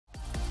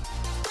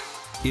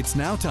It's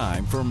now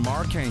time for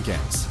Mark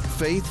Hankins,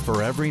 Faith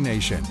for Every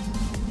Nation.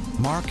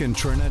 Mark and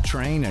Trina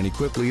train and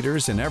equip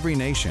leaders in every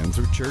nation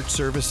through church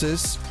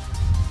services,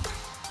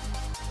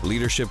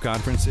 leadership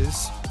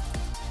conferences,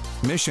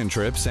 mission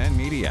trips, and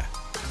media.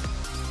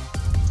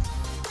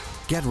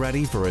 Get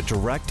ready for a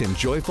direct and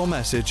joyful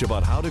message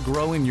about how to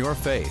grow in your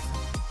faith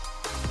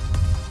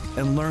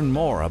and learn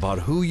more about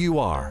who you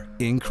are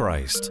in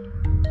Christ.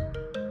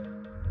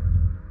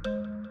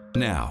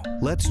 Now,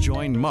 let's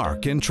join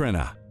Mark and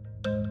Trina.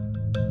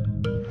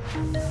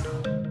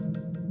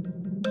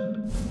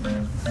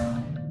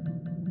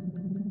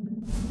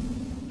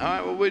 All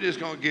right, well, we're just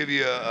going to give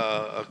you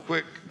a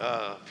quick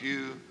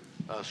few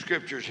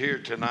scriptures here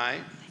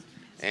tonight.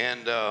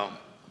 And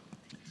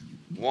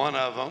one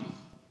of them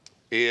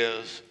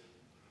is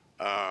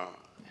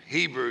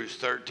Hebrews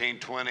 13,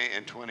 20,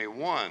 and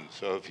 21.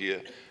 So if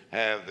you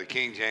have the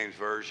King James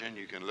Version,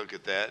 you can look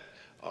at that,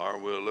 or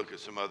we'll look at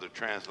some other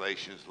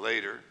translations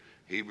later.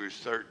 Hebrews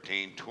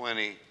 13,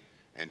 20,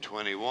 and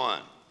 21.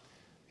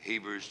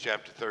 Hebrews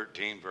chapter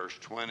 13, verse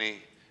 20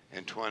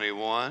 and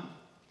 21.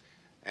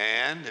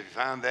 And if you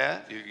found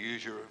that, you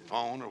use your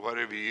phone or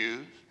whatever you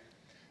use.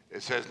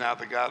 It says, now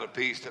the God of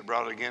peace that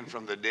brought again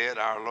from the dead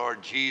our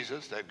Lord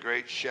Jesus, that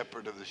great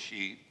shepherd of the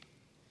sheep,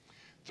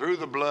 through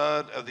the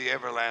blood of the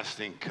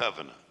everlasting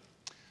covenant.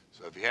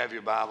 So if you have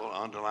your Bible,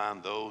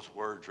 underline those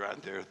words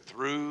right there.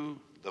 Through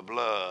the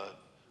blood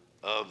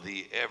of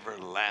the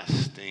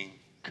everlasting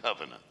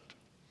covenant.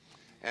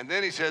 And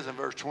then he says in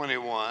verse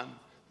 21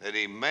 that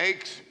he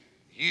makes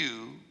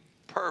you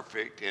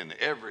perfect in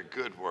every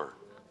good work,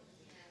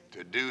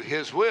 to do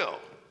his will,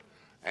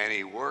 and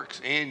he works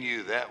in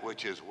you that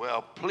which is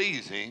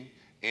well-pleasing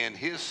in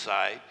his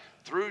sight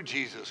through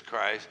Jesus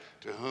Christ,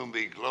 to whom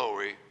be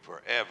glory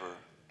forever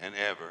and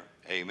ever.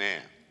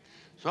 Amen.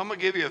 So I'm going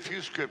to give you a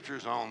few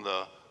scriptures on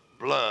the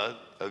blood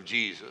of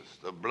Jesus,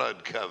 the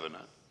blood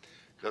covenant,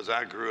 because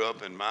I grew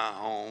up in my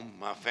home,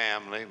 my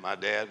family, my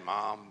dad,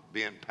 mom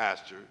being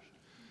pastors,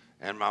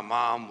 and my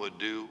mom would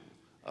do,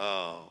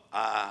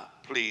 I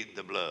plead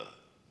the blood.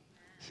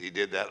 She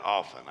did that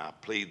often. I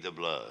plead the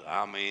blood.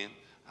 I mean,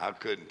 I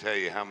couldn't tell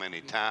you how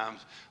many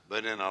times,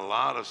 but in a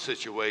lot of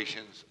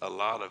situations, a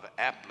lot of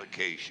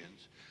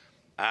applications,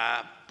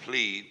 I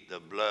plead the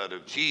blood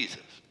of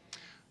Jesus.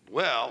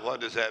 Well, what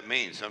does that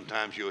mean?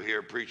 Sometimes you'll hear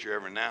a preacher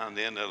every now and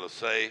then that'll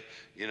say,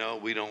 you know,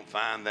 we don't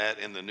find that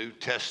in the New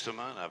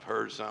Testament. I've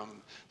heard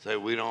some say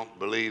we don't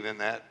believe in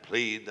that,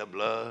 plead the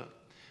blood.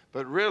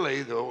 But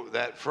really, though,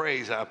 that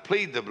phrase, I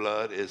plead the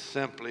blood, is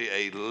simply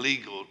a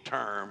legal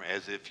term,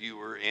 as if you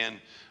were in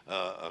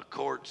a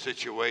court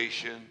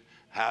situation.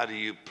 How do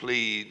you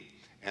plead?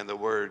 And the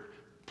word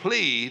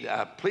plead,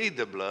 I plead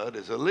the blood,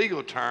 is a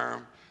legal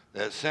term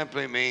that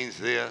simply means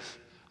this: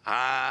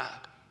 I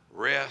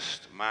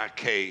rest my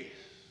case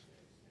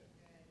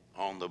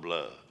on the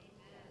blood.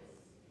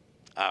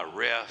 I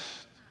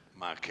rest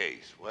my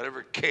case.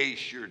 Whatever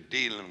case you're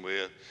dealing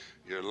with,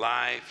 your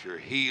life, your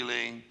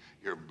healing,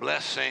 your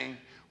blessing,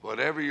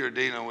 whatever you're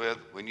dealing with,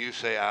 when you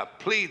say, I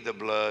plead the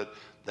blood,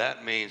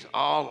 that means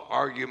all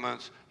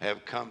arguments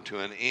have come to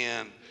an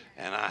end,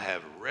 and I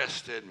have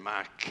rested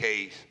my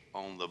case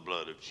on the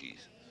blood of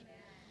Jesus.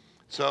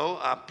 So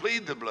I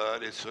plead the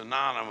blood is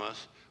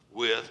synonymous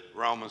with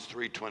Romans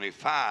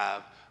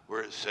 3:25,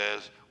 where it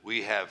says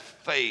we have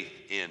faith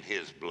in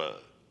his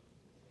blood.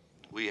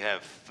 We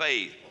have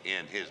faith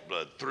in his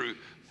blood, through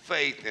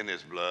faith in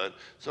his blood.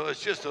 So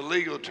it's just a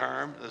legal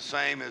term, the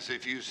same as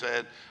if you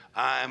said,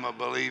 I am a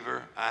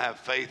believer, I have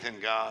faith in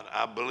God,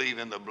 I believe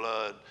in the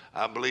blood,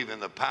 I believe in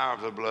the power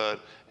of the blood,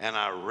 and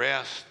I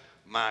rest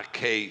my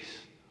case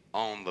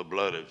on the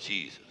blood of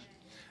Jesus.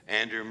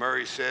 Andrew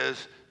Murray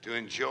says, to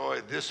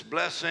enjoy this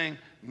blessing,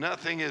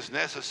 nothing is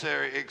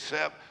necessary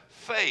except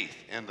faith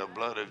in the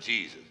blood of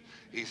Jesus.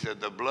 He said,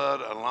 the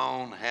blood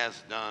alone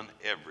has done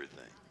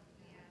everything.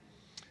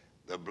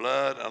 The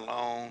blood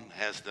alone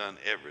has done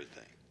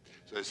everything.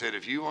 So he said,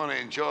 if you want to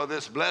enjoy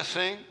this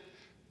blessing,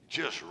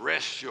 just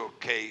rest your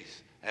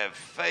case, have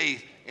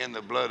faith in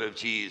the blood of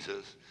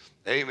Jesus.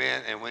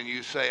 Amen. And when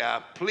you say,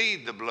 I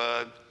plead the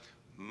blood,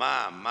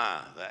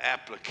 the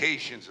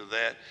applications of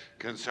that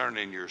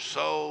concerning your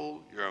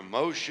soul, your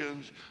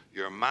emotions,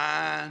 your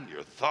mind,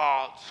 your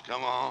thoughts,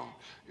 come on,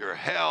 your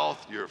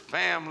health, your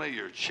family,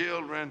 your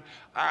children,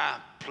 I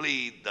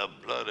plead the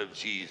blood of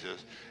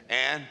Jesus.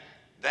 And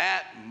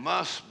that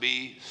must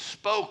be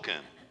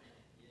spoken.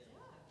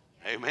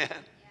 Amen.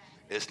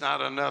 It's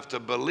not enough to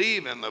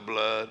believe in the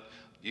blood.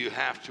 You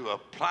have to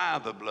apply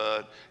the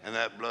blood, and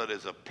that blood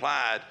is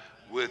applied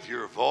with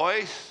your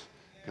voice,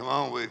 come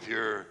on, with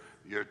your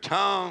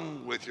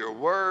tongue, with your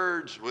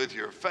words, with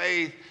your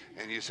faith,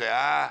 and you say,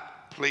 I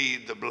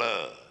plead the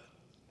blood.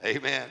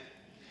 Amen.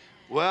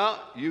 Well,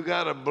 you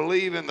got to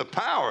believe in the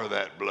power of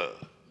that blood.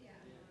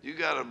 You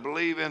got to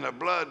believe in a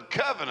blood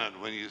covenant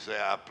when you say,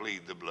 I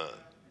plead the blood.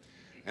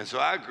 And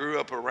so I grew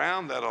up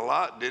around that a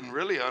lot, didn't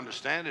really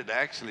understand it.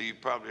 Actually, you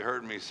probably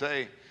heard me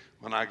say,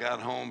 when I got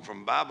home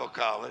from Bible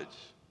college,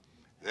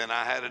 then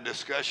I had a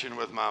discussion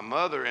with my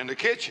mother in the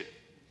kitchen.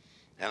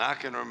 And I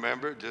can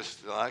remember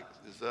just like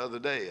this the other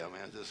day. I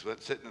mean, I just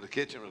went sitting in the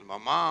kitchen with my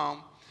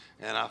mom,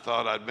 and I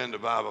thought I'd been to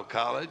Bible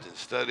college and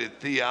studied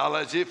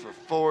theology for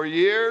 4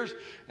 years,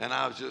 and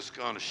I was just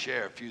going to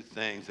share a few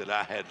things that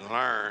I had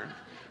learned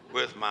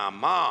with my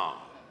mom.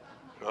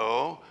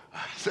 So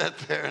I sat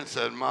there and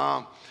said,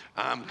 Mom,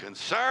 I'm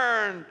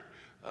concerned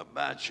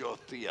about your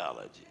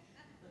theology.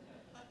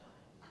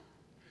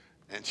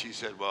 And she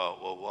said,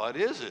 well, what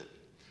is it?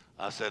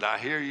 I said, I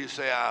hear you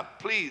say I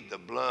plead the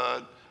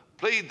blood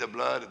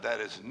that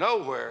is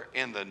nowhere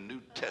in the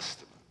New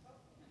Testament.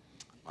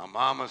 My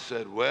mama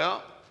said,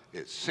 well,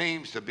 it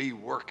seems to be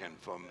working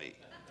for me.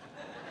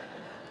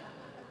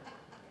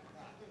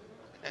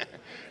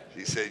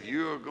 She said,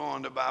 you're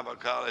going to Bible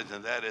college,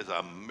 and that is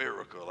a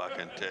miracle, I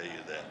can tell you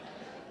that.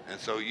 And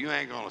so you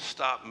ain't going to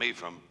stop me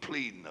from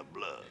pleading the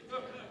blood.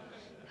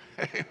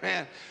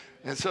 Amen.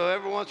 And so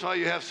every once in a while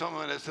you have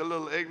someone that's a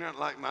little ignorant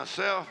like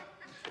myself,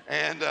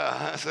 and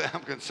I say,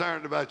 I'm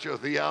concerned about your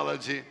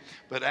theology,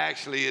 but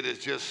actually it is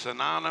just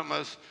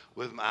synonymous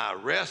with I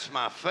rest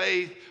my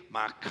faith,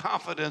 my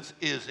confidence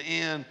is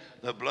in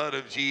the blood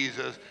of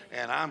Jesus,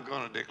 and I'm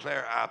going to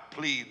declare I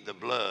plead the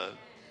blood.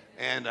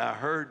 And I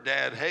heard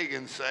Dad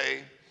Hagin say,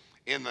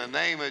 in the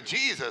name of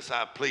Jesus,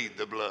 I plead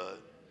the blood,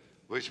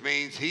 which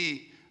means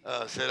he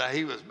said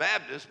he was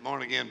Baptist,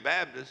 born-again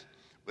Baptist,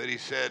 but he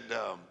said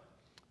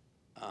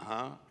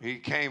he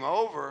came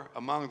over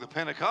among the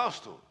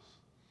Pentecostals.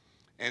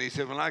 And he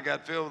said, when I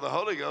got filled with the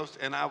Holy Ghost,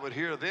 and I would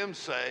hear them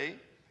say,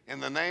 in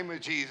the name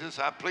of Jesus,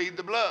 I plead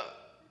the blood.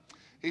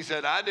 He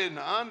said, I didn't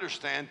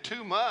understand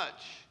too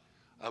much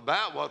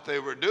about what they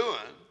were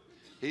doing.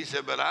 He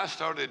said, but I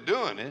started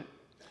doing it,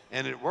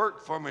 and it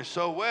worked for me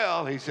so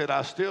well, he said,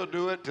 I still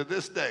do it to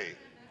this day.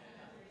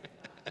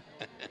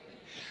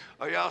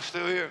 Are y'all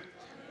still here?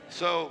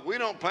 So we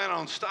don't plan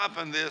on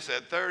stopping this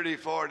at 30,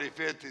 40,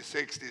 50,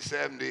 60,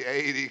 70,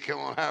 80, come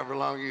on, however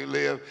long you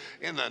live.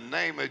 In the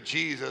name of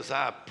Jesus,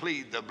 I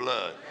plead the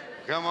blood.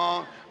 Come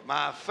on.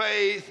 My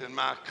faith and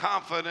my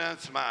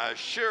confidence, my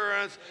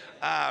assurance,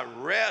 I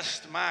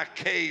rest my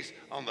case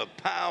on the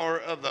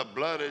power of the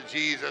blood of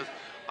Jesus.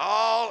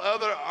 All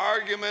other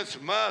arguments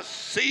must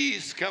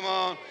cease. Come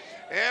on.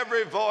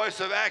 Every voice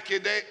of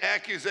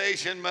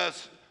accusation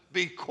must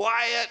be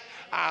quiet.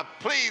 I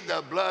plead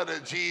the blood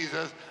of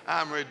Jesus.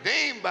 I'm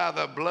redeemed by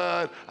the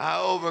blood.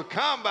 I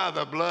overcome by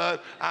the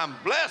blood. I'm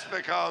blessed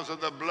because of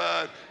the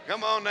blood.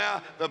 Come on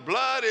now. The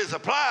blood is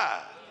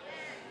applied.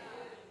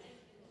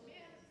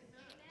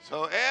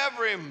 So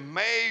every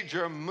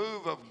major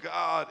move of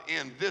God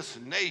in this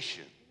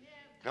nation,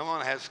 come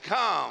on, has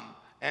come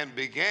and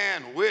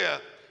began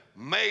with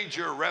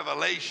major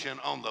revelation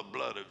on the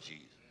blood of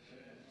Jesus.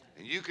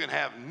 And you can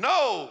have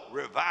no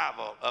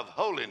revival of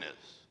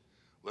holiness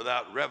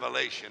without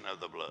revelation of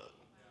the blood.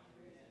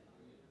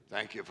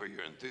 Thank you for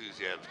your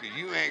enthusiasm, because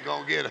you ain't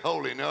going to get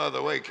holy no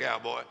other way,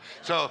 cowboy.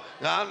 So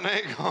there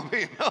ain't going to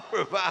be no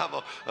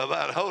revival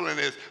about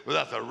holiness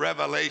without the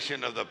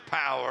revelation of the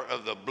power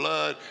of the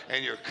blood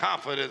and your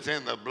confidence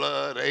in the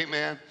blood.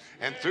 Amen.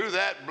 And through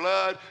that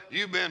blood,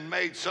 you've been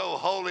made so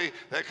holy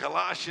that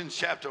Colossians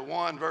chapter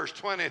 1, verse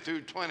 20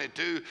 through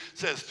 22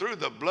 says, through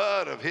the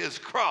blood of his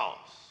cross,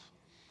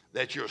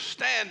 that you're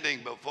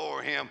standing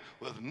before him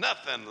with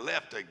nothing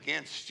left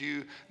against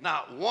you,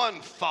 not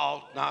one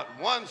fault, not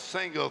one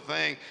single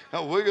thing.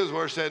 Now,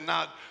 Wigglesworth said,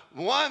 not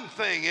one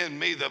thing in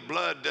me the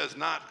blood does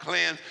not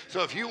cleanse.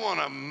 So if you want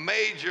to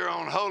major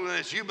on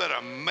holiness, you better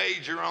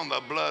major on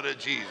the blood of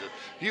Jesus.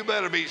 You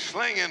better be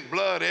slinging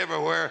blood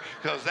everywhere,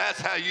 because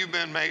that's how you've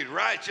been made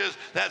righteous.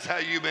 That's how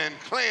you've been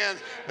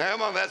cleansed.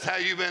 Come on, that's how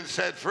you've been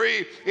set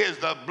free, is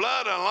the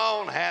blood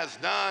alone has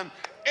done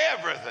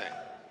everything.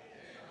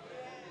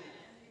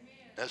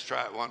 Let's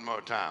try it one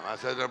more time. I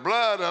said, the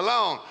blood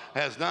alone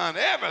has done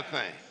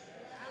everything.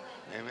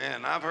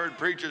 Amen. I've heard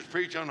preachers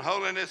preach on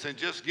holiness and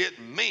just get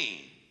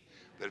mean.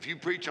 But if you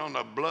preach on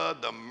the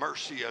blood, the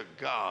mercy of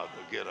God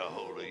will get a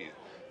hold of you.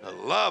 The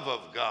love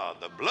of God.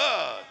 The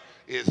blood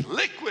is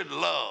liquid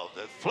love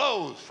that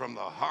flows from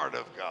the heart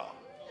of God.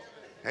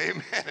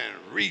 Amen.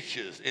 And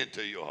reaches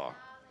into your heart.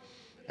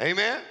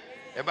 Amen.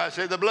 Everybody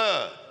say the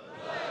blood.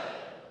 The blood.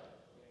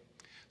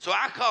 So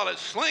I call it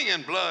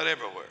slinging blood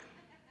everywhere.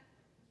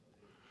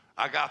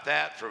 I got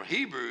that from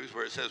Hebrews,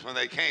 where it says when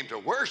they came to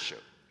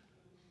worship,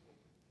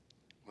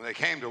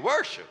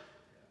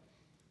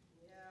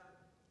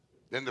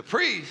 then the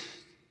priest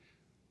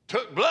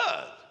took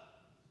blood.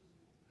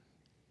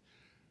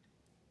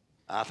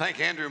 I think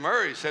Andrew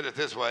Murray said it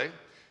this way.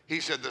 He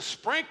said the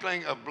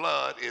sprinkling of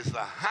blood is the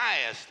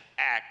highest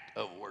act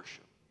of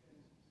worship.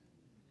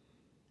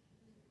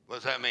 What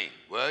does that mean?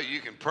 Well,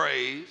 you can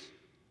praise.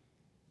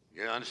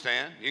 You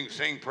understand? You can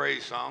sing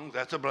praise songs.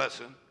 That's a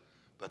blessing.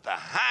 But the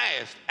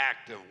highest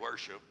act of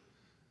worship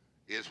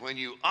is when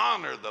you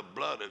honor the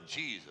blood of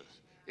Jesus.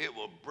 It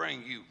will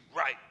bring you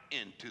right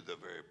into the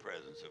very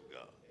presence of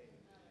God.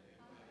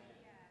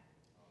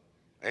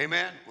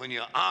 Amen? When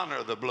you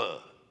honor the blood,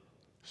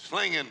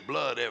 slinging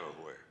blood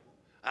everywhere.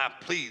 I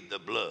plead the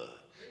blood.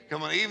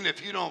 Come on, even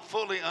if you don't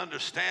fully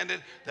understand it,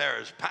 there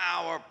is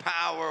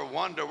power,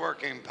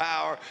 wonder-working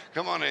power.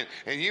 Come on,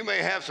 and you may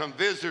have some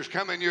visitors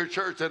come in your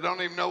church that don't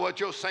even know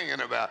what you're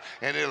singing about,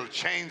 and it'll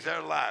change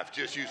their life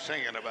just you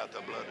singing about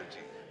the blood of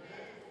Jesus.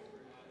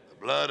 The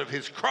blood of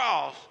his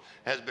cross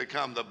has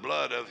become the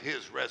blood of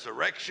his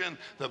resurrection,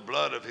 the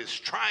blood of his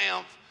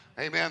triumph.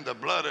 Amen. The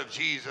blood of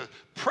Jesus,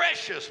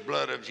 precious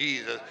blood of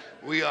Jesus.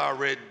 We are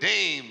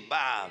redeemed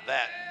by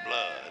that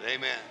blood.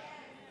 Amen.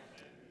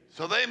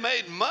 So they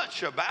made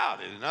much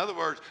about it. In other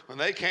words, when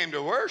they came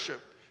to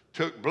worship,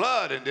 took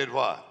blood and did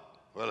what?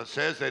 Well, it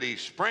says that he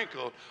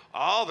sprinkled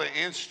all the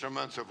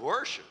instruments of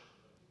worship.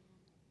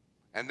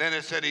 And then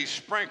it said he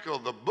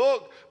sprinkled the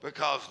book,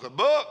 because the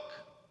book,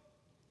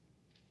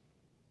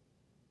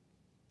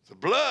 the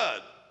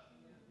blood.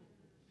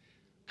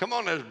 Come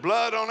on, there's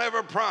blood on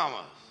every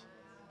promise.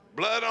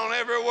 Blood on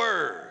every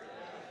word.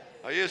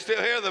 Are you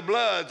still here? The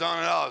blood's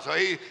on it all. So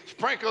he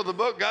sprinkled the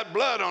book, got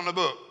blood on the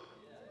book.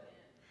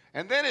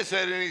 And then it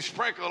said, and he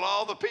sprinkled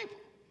all the people.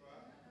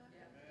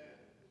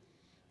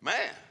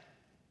 Man,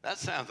 that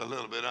sounds a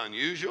little bit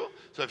unusual.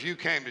 So if you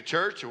came to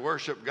church to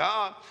worship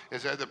God,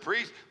 it said the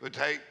priest would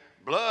take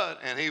blood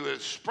and he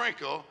would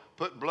sprinkle,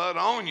 put blood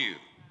on you.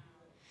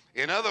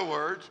 In other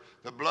words,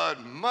 the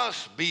blood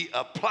must be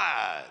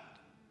applied.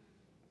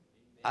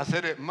 I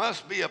said it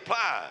must be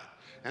applied.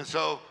 And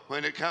so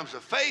when it comes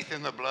to faith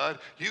in the blood,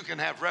 you can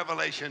have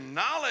revelation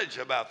knowledge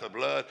about the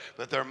blood,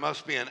 but there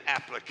must be an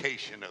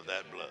application of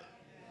that blood.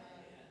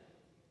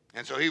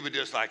 And so he would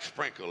just like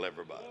sprinkle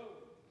everybody.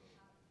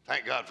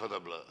 Thank God for the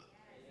blood.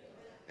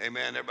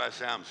 Amen. Everybody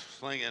say, I'm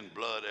slinging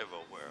blood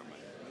everywhere, man.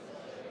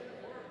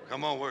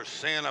 Come on, where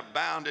sin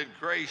abounded,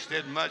 grace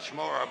did much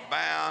more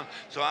abound.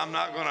 So I'm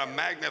not going to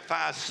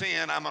magnify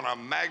sin. I'm going to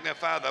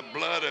magnify the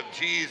blood of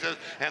Jesus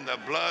and the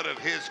blood of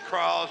his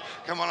cross.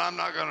 Come on, I'm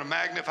not going to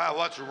magnify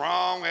what's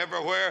wrong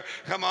everywhere.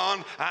 Come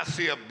on, I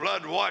see a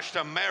blood-washed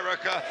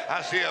America.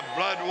 I see a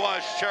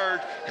blood-washed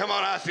church. Come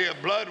on, I see a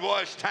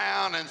blood-washed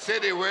town and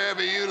city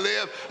wherever you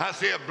live. I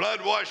see a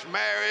blood-washed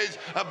marriage,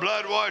 a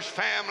blood-washed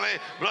family,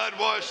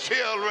 blood-washed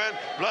children,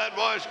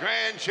 blood-washed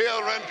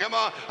grandchildren. Come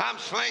on, I'm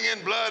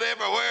slinging blood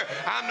everywhere.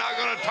 I'm not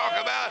going to talk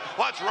about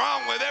what's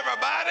wrong with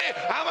everybody.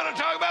 I'm going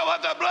to talk about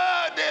what the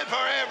blood did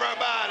for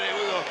everybody.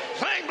 We're going to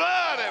sling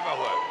blood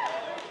everywhere.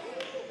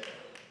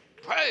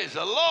 Praise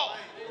the Lord.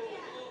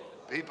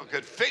 People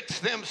could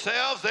fix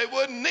themselves. They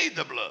wouldn't need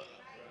the blood.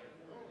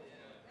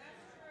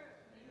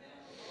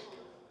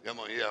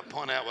 Come on, yeah,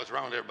 point out what's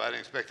wrong with everybody and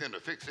expect them to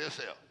fix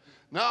themselves.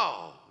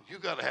 No, you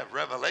got to have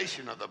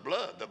revelation of the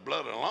blood. The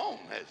blood alone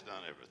has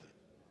done everything.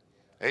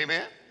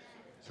 Amen?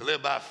 To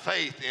live by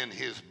faith in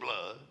his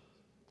blood.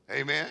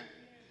 Amen?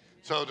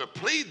 So to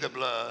plead the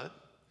blood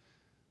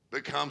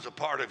becomes a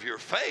part of your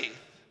faith,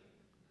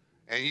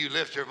 and you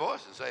lift your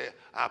voice and say,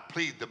 I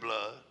plead the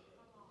blood.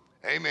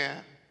 Amen.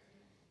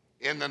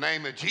 In the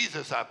name of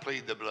Jesus, I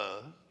plead the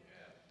blood.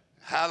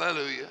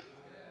 Hallelujah.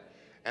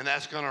 And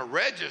that's going to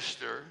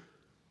register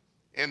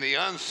in the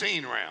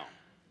unseen realm.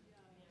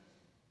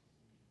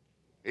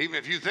 Even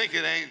if you think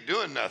it ain't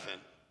doing nothing,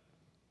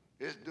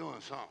 it's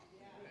doing something.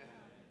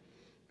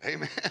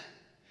 Amen.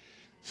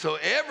 So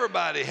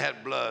everybody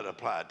had blood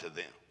applied to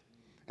them.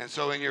 And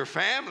so in your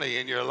family,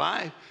 in your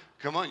life,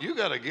 come on, you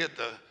got to get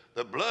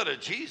the blood of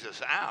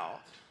Jesus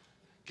out.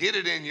 Get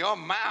it in your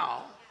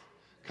mouth.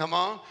 Come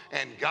on.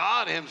 And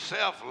God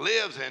himself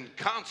lives in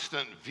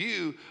constant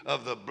view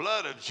of the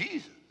blood of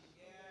Jesus.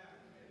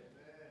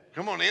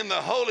 Come on, in the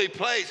holy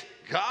place,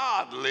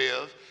 God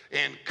lives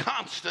in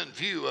constant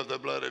view of the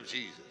blood of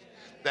Jesus.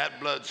 That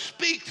blood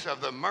speaks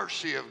of the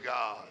mercy of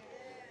God,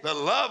 the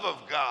love of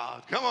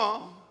God. Come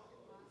on.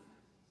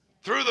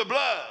 Through the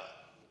blood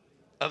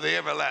of the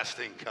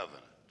everlasting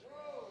covenant.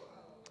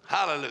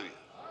 Hallelujah.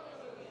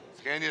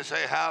 Can you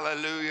say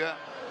hallelujah?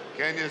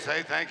 Can you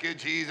say thank you,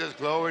 Jesus?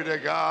 Glory to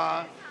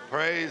God.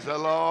 Praise the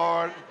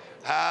Lord.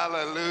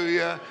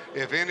 Hallelujah.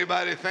 If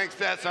anybody thinks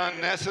that's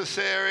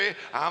unnecessary,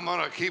 I'm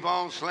going to keep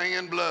on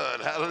slinging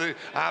blood. Hallelujah.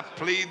 I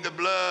plead the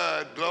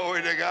blood.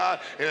 Glory to God.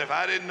 And if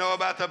I didn't know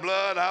about the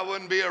blood, I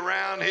wouldn't be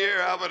around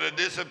here. I would have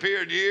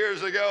disappeared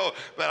years ago.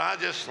 But I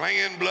just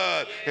slinging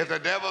blood. If the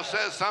devil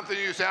says something,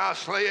 you say,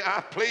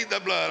 I plead the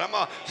blood. I'm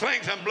going to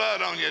sling some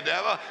blood on you,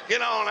 devil.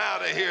 Get on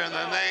out of here in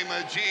the name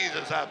of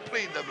Jesus. I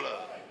plead the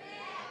blood.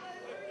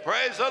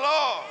 Praise the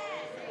Lord.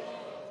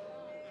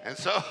 And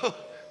so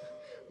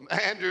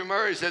Andrew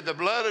Murray said, the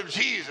blood of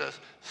Jesus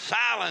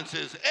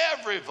silences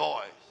every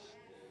voice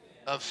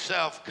of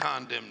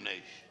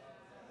self-condemnation.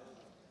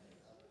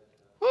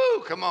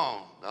 Woo, come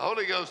on. The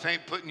Holy Ghost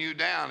ain't putting you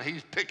down.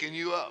 He's picking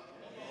you up.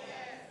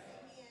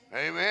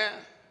 Amen.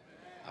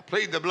 I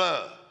plead the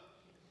blood.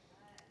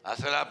 I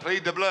said, I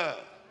plead the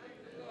blood.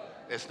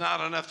 It's not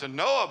enough to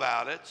know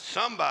about it.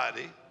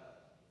 Somebody,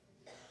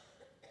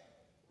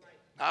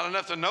 not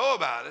enough to know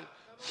about it.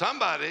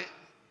 Somebody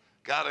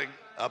got to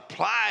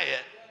apply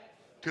it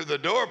to the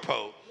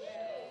doorpost.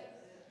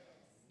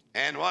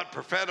 And what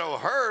Propheto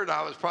heard,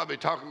 I was probably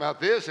talking about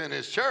this in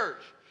his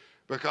church,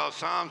 because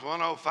Psalms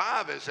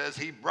 105, it says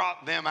he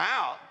brought them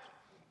out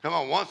Come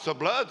on, once the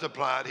blood's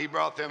applied, he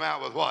brought them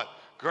out with what?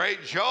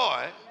 Great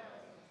joy.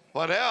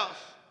 What else?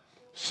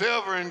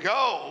 Silver and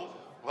gold.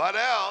 What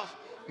else?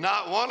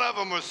 Not one of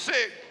them was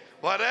sick.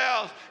 What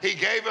else? He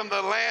gave them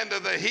the land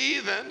of the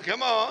heathen.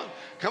 Come on.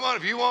 Come on,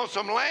 if you want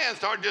some land,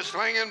 start just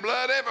slinging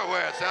blood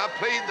everywhere. So I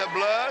plead the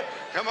blood.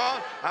 Come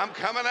on. I'm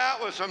coming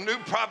out with some new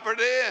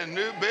property and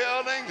new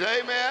buildings.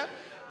 Amen.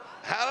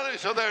 Hallelujah.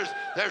 So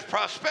there's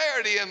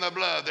prosperity in the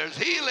blood. There's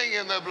healing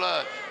in the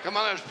blood. Come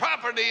on, there's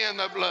property in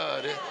the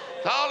blood.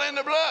 It's all in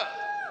the blood.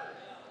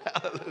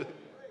 Hallelujah.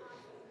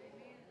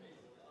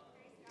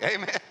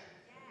 Amen.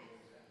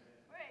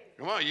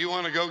 Come on, you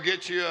want to go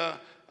get you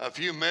a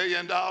few $1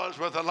 million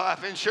worth of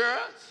life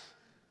insurance?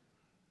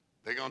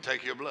 They're going to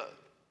take your blood.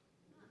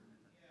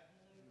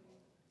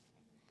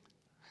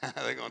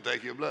 They're going to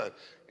take your blood.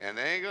 And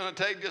they ain't going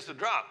to take just a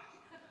drop.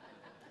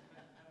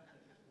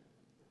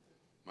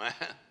 Man,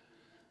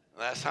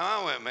 last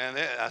time I went, man,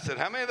 I said,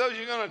 how many of those are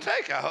you going to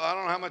take? I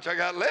don't know how much I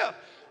got left.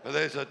 But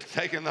they said,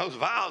 taking those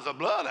vials of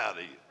blood out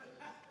of you.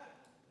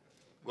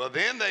 Well,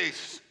 then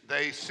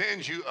they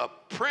send you a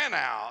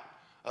printout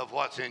of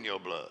what's in your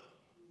blood.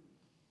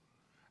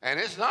 And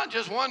it's not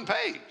just one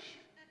page.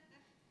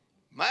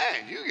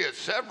 Man, you get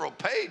several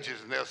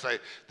pages, and they'll say,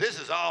 this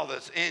is all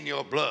that's in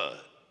your blood.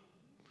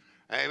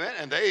 Amen.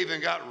 And they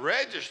even got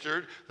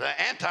registered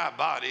the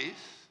antibodies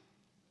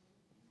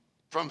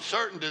from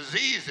certain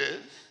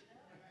diseases.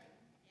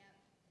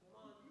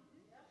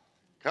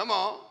 Come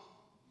on.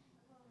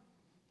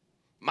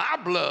 My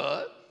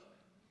blood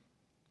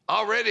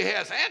already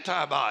has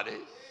antibodies.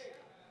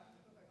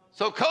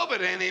 So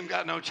COVID ain't even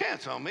got no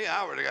chance on me. I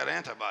already got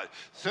antibodies.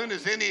 As soon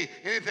as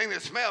anything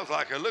that smells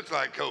like or looks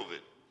like COVID,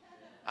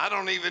 I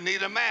don't even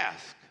need a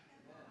mask.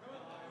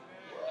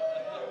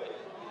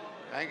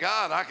 Thank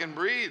God I can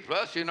breathe.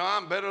 Plus, you know,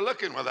 I'm better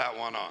looking with that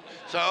one on.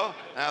 So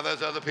now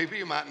there's other people,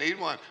 you might need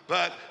one.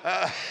 But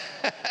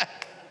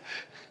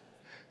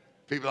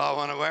people all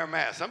want to wear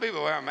masks. Some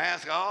people wear a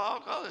mask,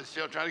 they're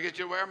still trying to get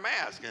you to wear a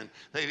mask. And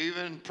they've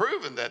even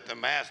proven that the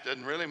mask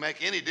doesn't really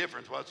make any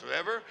difference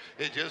whatsoever.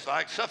 It just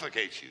like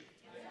suffocates you.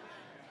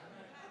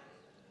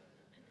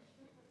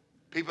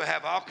 People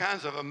have all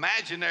kinds of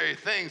imaginary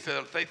things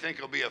that they think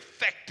will be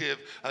effective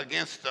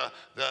against the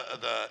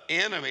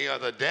enemy or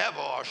the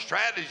devil or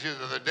strategies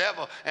of the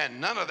devil, and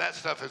none of that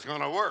stuff is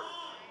going to work.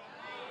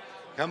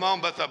 Come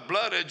on, but the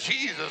blood of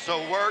Jesus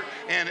will work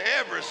in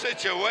every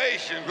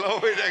situation.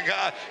 Glory to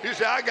God. You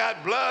say, I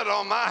got blood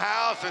on my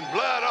house and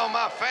blood on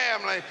my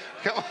family.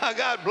 Come on, I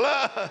got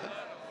blood.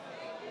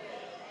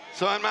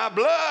 So in my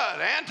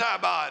blood,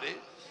 antibodies.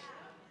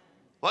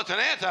 What's an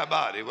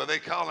antibody? Well, they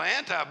call an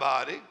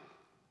antibody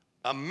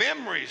a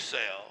memory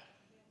cell,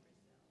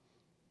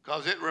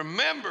 because it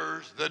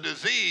remembers the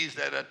disease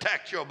that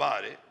attacked your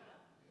body.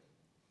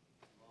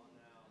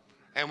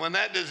 And when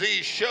that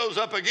disease shows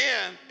up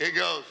again, it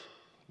goes,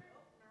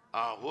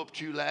 I whooped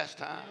you last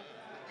time,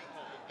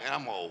 and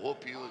I'm going to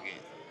whoop you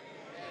again.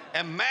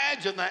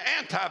 Imagine the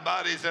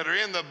antibodies that are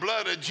in the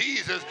blood of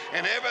Jesus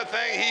and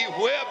everything he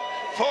whipped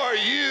for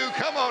you.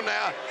 Come on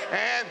now.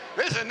 And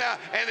listen now,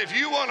 and if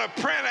you want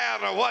to print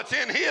out of what's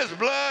in his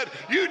blood,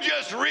 you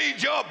just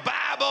read your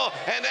Bible,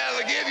 and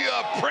that'll give you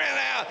a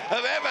printout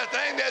of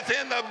everything that's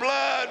in the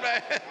blood,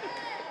 man.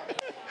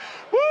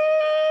 Woo!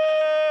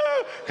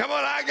 Come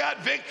on, I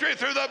got victory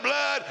through the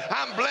blood.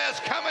 I'm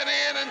blessed coming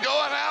in and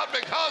going out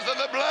because of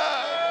the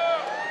blood.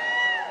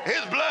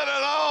 His blood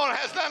alone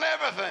has done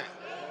everything.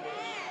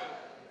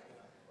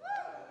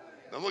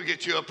 Then we'll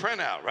get you a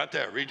printout right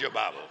there. Read your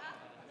Bible.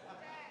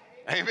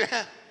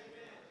 Amen.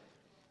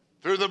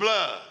 Through the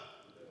blood.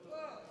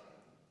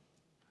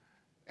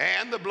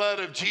 And the blood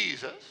of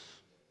Jesus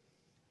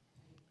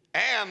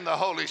and the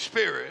Holy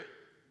Spirit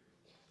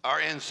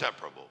are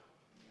inseparable.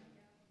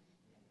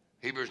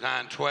 Hebrews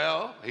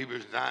 9:12,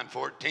 Hebrews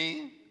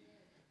 9:14.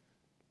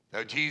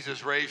 Now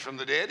Jesus raised from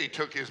the dead. He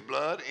took his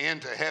blood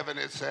into heaven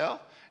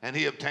itself, and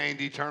he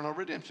obtained eternal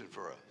redemption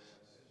for us.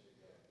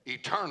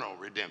 Eternal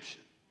redemption.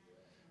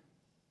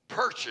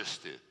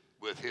 Purchased it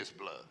with his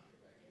blood.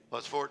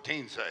 What's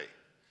 14 say?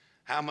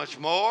 How much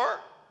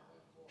more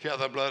shall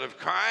the blood of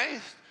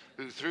Christ,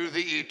 who through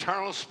the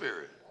eternal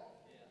Spirit.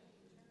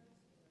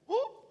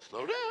 Whoop,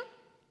 slow down.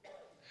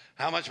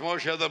 How much more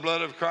shall the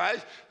blood of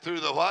Christ through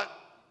the what?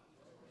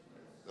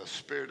 The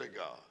Spirit of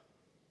God.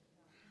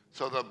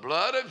 So the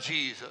blood of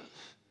Jesus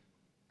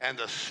and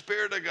the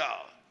Spirit of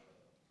God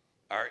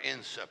are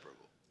inseparable.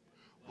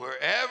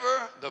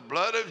 Wherever the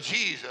blood of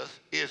Jesus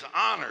is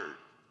honored,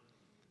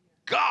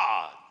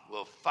 God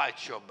will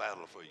fight your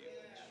battle for you.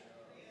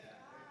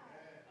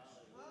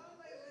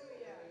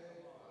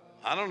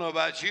 I don't know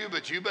about you,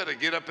 but you better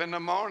get up in the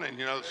morning,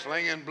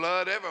 slinging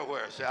blood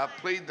everywhere. Say, I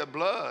plead the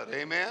blood.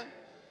 Amen.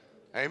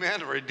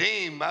 Amen.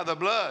 Redeemed by the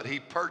blood. He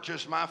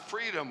purchased my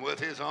freedom with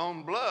his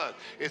own blood.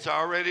 It's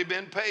already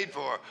been paid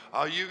for.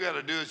 All you got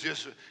to do is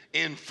just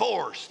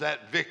enforce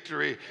that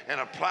victory and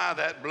apply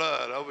that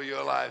blood over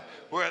your life.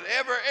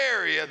 Wherever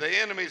area the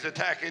enemy's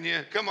attacking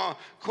you, come on,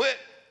 quit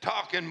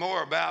talking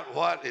more about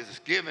what is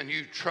giving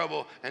you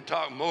trouble and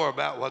talk more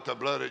about what the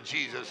blood of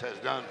Jesus has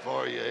done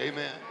for you.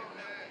 Amen.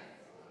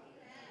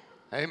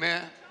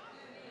 Amen.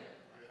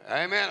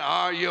 Amen.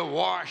 Are you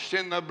washed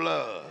in the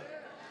blood?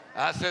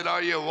 I said,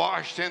 are you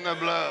washed in the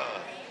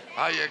blood?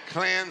 Are you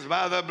cleansed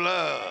by the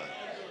blood?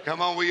 Come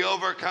on, we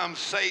overcome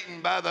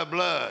Satan by the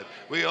blood.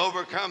 We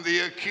overcome the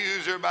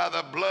accuser by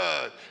the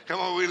blood. Come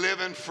on, we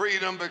live in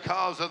freedom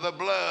because of the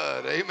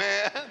blood.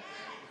 Amen.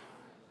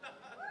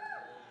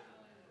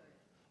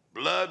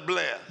 Blood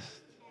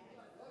blessed.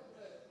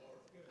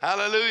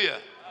 Hallelujah.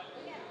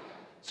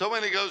 So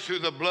when he goes through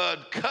the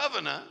blood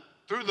covenant,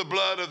 through the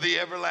blood of the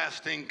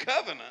everlasting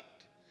covenant,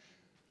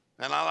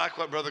 and I like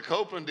what Brother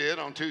Copeland did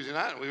on Tuesday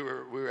night. We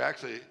were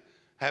actually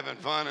having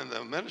fun in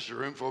the ministry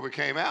room before we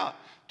came out,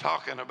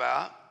 talking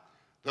about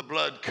the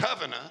blood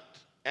covenant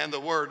and the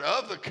word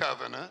of the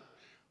covenant,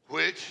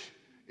 which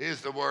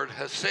is the word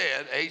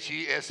hesed,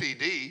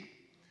 H-E-S-E-D,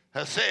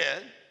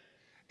 hesed,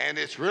 and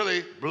it's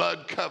really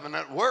blood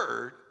covenant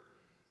word,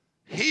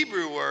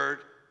 Hebrew word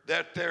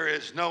that there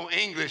is no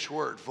English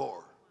word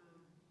for.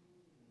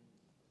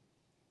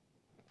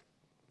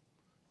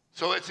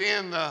 So it's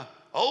in the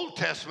Old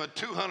Testament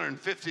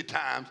 250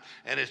 times,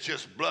 and it's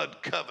just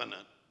blood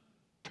covenant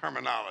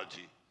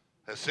terminology,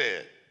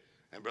 hesed.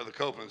 And Brother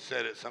Copeland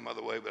said it some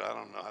other way, but I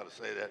don't know how to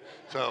say that.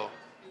 So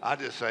I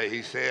just say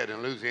he said.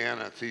 In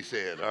Louisiana, it's he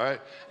said, all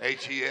right?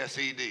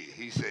 H-E-S-E-D,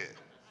 he said.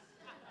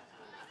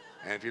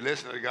 And if you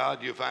listen to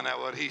God, you'll find out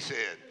what he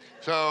said.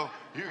 So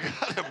you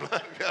got a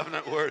blood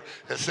covenant word,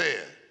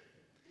 hesed.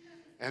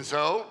 And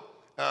so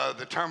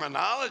the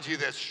terminology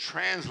that's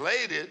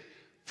translated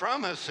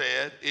from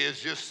hesed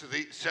is just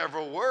the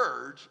several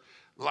words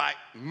like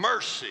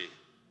mercy.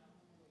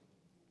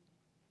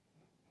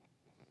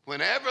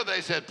 Whenever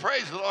they said,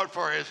 praise the Lord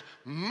for his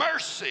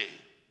mercy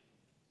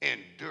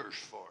endures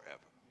forever.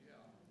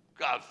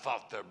 God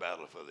fought their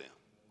battle for them.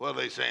 What are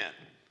they saying?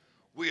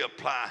 We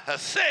apply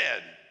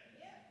hesed.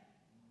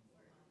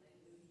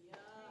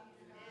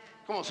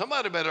 Come on,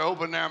 somebody better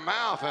open their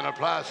mouth and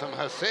apply some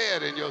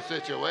hesed in your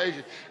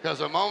situation, because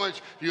the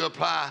moment you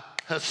apply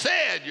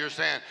hesed, you're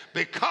saying,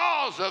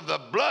 because of the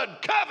blood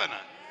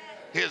covenant,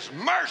 his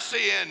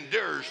mercy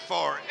endures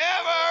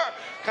forever.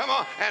 Come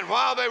on. And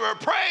while they were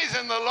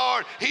praising the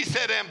Lord, he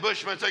set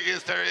ambushments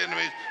against their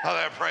enemies while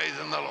they're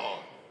praising the Lord.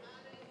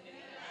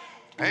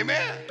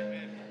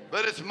 Amen.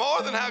 But it's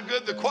more than how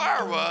good the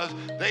choir was.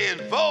 They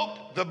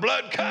invoked the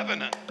blood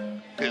covenant.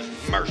 His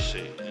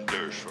mercy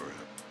endures forever.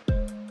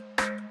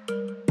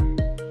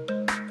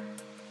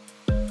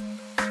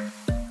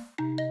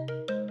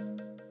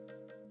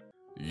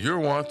 You're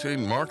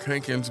watching Mark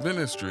Hankins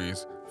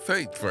Ministries,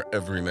 Faith for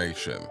Every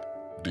Nation.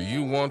 Do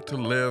you want to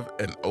live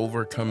an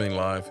overcoming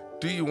life?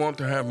 Do you want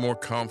to have more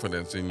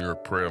confidence in your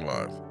prayer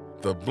life?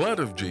 The blood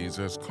of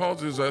Jesus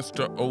causes us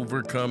to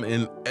overcome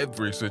in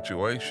every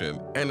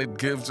situation, and it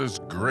gives us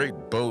great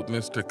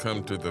boldness to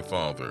come to the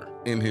Father.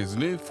 In his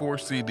new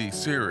 4-CD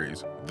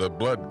series, The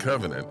Blood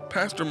Covenant,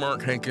 Pastor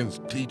Mark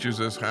Hankins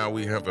teaches us how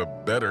we have a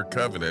better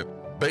covenant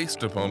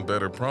based upon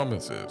better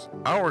promises.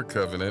 Our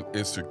covenant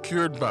is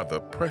secured by the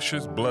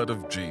precious blood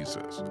of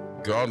Jesus.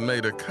 God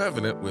made a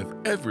covenant with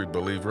every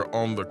believer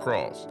on the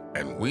cross,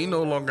 and we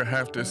no longer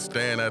have to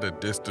stand at a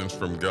distance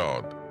from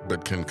God,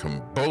 but can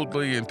come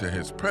boldly into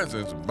his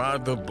presence by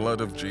the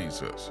blood of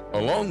Jesus.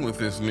 Along with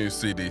this new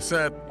CD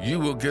set, you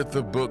will get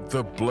the book,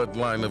 The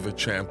Bloodline of a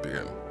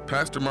Champion.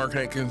 Pastor Mark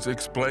Hankins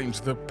explains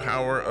the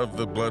power of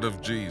the blood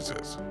of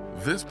Jesus.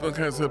 This book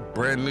has a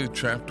brand new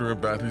chapter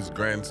about his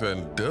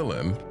grandson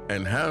Dylan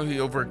and how he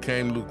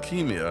overcame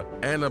leukemia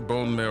and a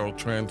bone marrow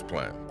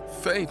transplant.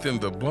 Faith in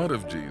the blood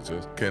of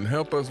Jesus can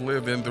help us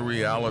live in the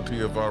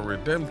reality of our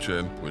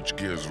redemption, which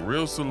gives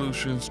real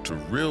solutions to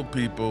real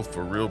people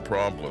for real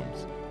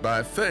problems.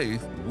 By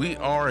faith, we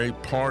are a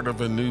part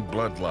of a new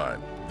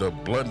bloodline, the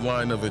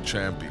bloodline of a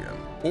champion.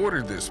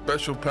 Order this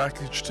special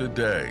package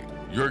today.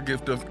 Your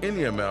gift of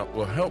any amount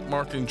will help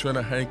Mark and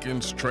Trina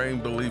Hankins train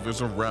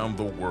believers around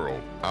the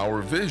world.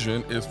 Our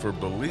vision is for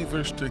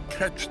believers to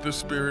catch the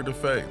spirit of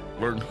faith,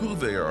 learn who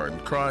they are in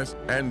Christ,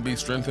 and be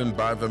strengthened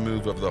by the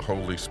move of the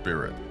Holy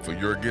Spirit. For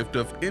your gift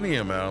of any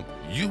amount,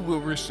 you will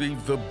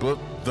receive the book,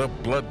 The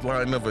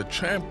Bloodline of a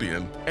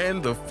Champion,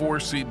 and the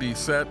 4-CD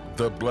set,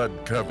 The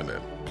Blood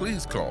Covenant.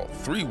 Please call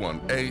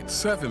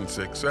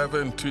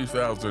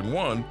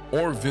 318-767-2001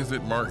 or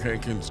visit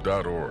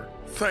markhankins.org.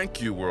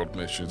 Thank you, World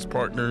Missions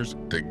Partners.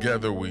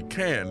 Together we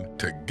can,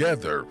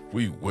 together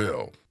we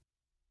will.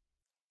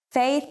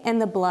 Faith in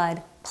the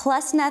blood,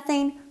 plus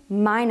nothing,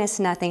 minus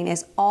nothing,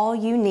 is all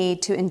you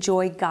need to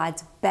enjoy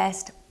God's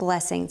best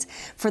blessings.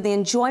 For the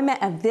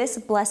enjoyment of this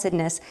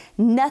blessedness,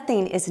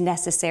 nothing is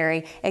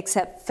necessary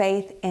except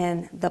faith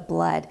in the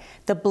blood.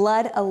 The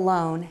blood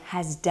alone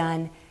has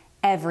done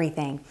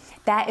everything.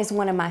 That is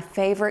one of my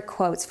favorite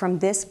quotes from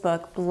this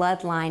book,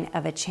 Bloodline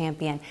of a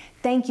Champion.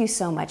 Thank you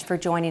so much for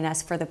joining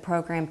us for the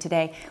program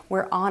today.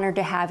 We're honored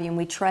to have you, and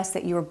we trust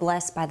that you were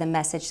blessed by the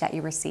message that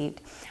you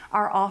received.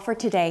 Our offer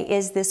today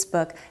is this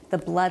book, The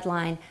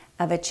Bloodline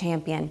of a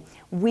Champion.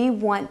 We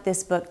want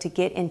this book to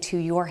get into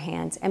your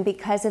hands, and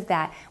because of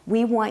that,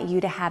 we want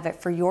you to have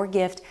it for your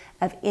gift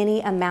of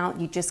any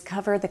amount. You just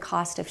cover the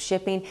cost of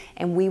shipping,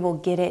 and we will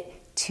get it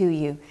to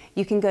you.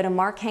 You can go to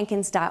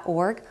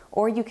markhankins.org,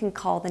 or you can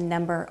call the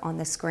number on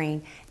the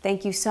screen.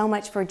 Thank you so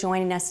much for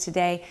joining us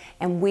today,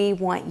 and we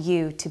want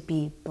you to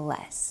be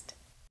blessed.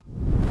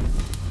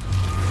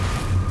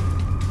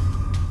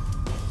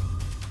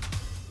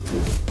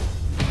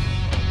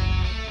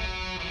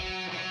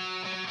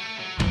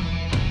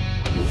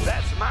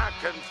 That's my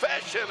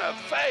confession of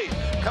faith.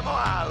 Come on,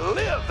 I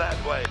live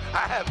that way.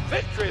 I have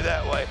victory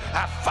that way.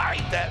 I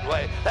fight that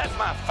way. That's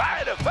my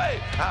fight of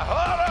faith. I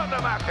hold on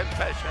to my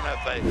confession of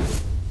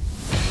faith.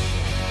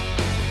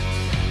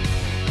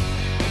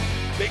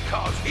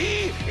 Because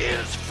he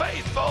is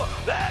faithful,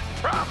 that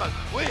promise.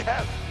 We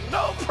have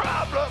no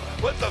problem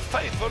with the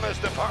faithfulness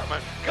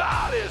department.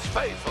 God is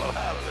faithful,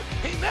 hallelujah.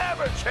 He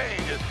never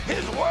changes.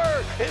 His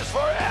word is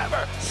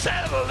forever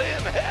settled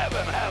in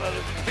heaven,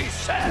 hallelujah. If he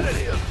said it,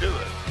 he'll do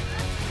it.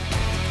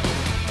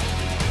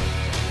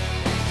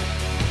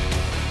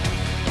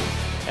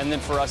 And then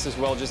for us as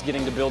well, just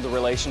getting to build the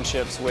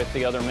relationships with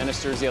the other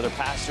ministers, the other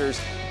pastors,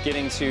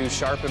 getting to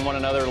sharpen one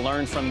another,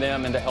 learn from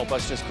them, and to help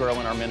us just grow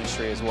in our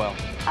ministry as well.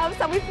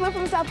 So we flew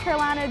from South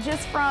Carolina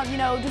just from,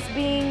 just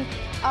being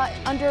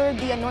under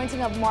the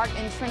anointing of Mark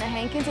and Trina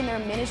Hankins and their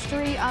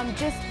ministry.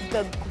 Just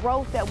the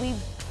growth that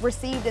we've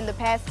received in the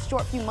past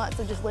short few months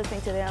of just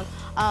listening to them,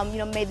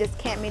 made this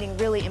camp meeting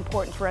really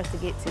important for us to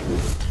get to.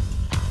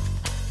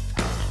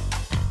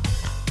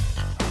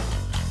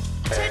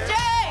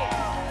 Today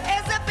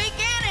is the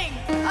beginning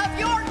of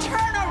your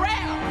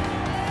turnaround.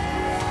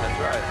 That's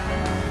right.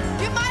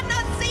 You might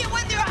not see it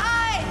with your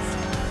eyes,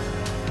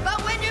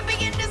 but when you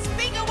begin to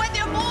speak it with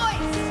your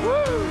voice,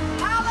 woo,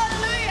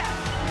 hallelujah,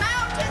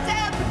 mountains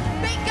have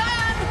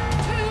begun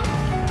to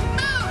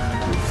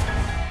move.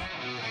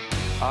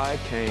 I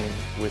came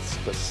with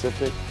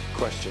specific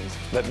questions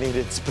that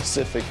needed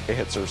specific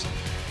answers.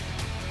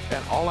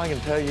 And all I can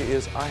tell you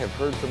is I have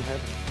heard from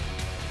heaven,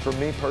 for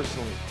me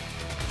personally,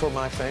 for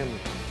my family,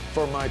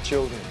 for my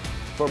children,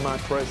 for my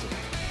present,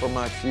 for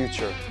my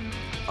future.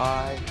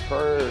 I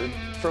heard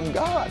from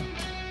God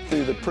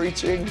through the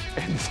preaching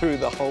and through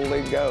the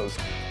Holy Ghost.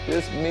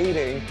 This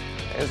meeting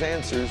has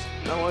answers,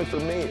 not only for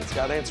me, it's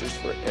got answers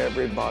for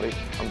everybody.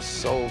 I'm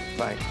so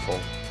thankful.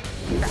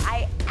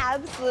 I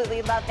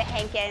absolutely love the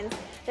Hankins.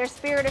 Their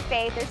spirit of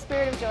faith, their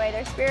spirit of joy,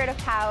 their spirit of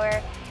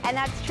power, and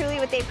that's truly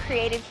what they've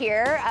created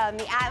here.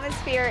 The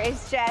atmosphere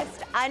is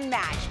just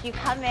unmatched. You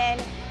come in,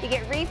 you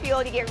get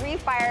refueled, you get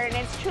refired, and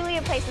it's truly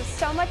a place with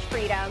so much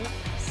freedom,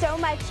 so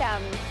much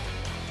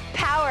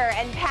power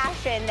and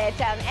passion that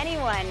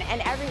anyone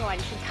and everyone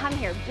should come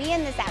here, be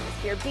in this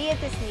atmosphere, be at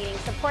this meeting,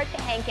 support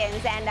the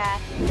Hankins, and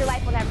your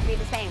life will never be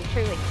the same,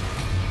 truly.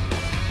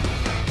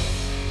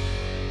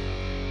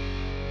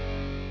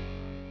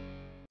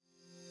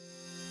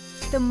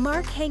 The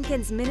Mark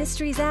Hankins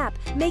Ministries app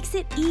makes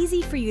it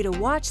easy for you to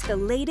watch the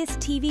latest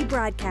TV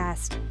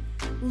broadcast.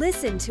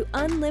 Listen to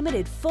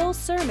unlimited full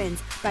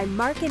sermons by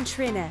Mark and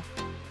Trina.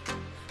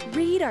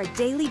 Read our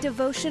daily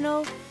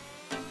devotional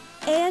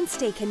and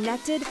stay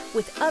connected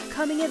with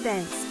upcoming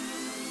events.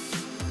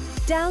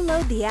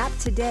 Download the app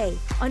today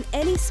on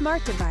any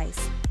smart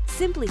device.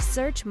 Simply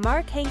search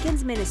Mark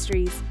Hankins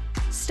Ministries.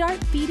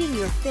 Start feeding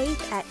your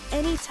faith at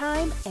any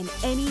time and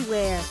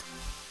anywhere.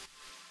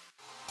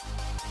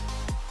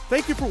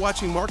 Thank you for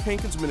watching Mark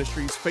Hankins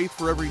Ministries, Faith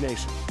for Every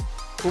Nation.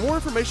 For more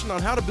information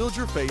on how to build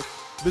your faith,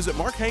 visit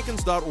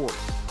markhankins.org.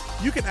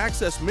 You can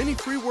access many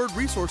free word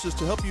resources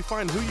to help you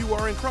find who you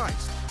are in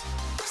Christ.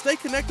 Stay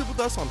connected with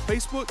us on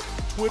Facebook,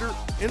 Twitter,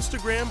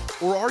 Instagram,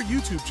 or our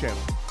YouTube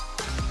channel.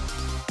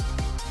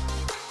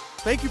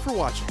 Thank you for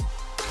watching.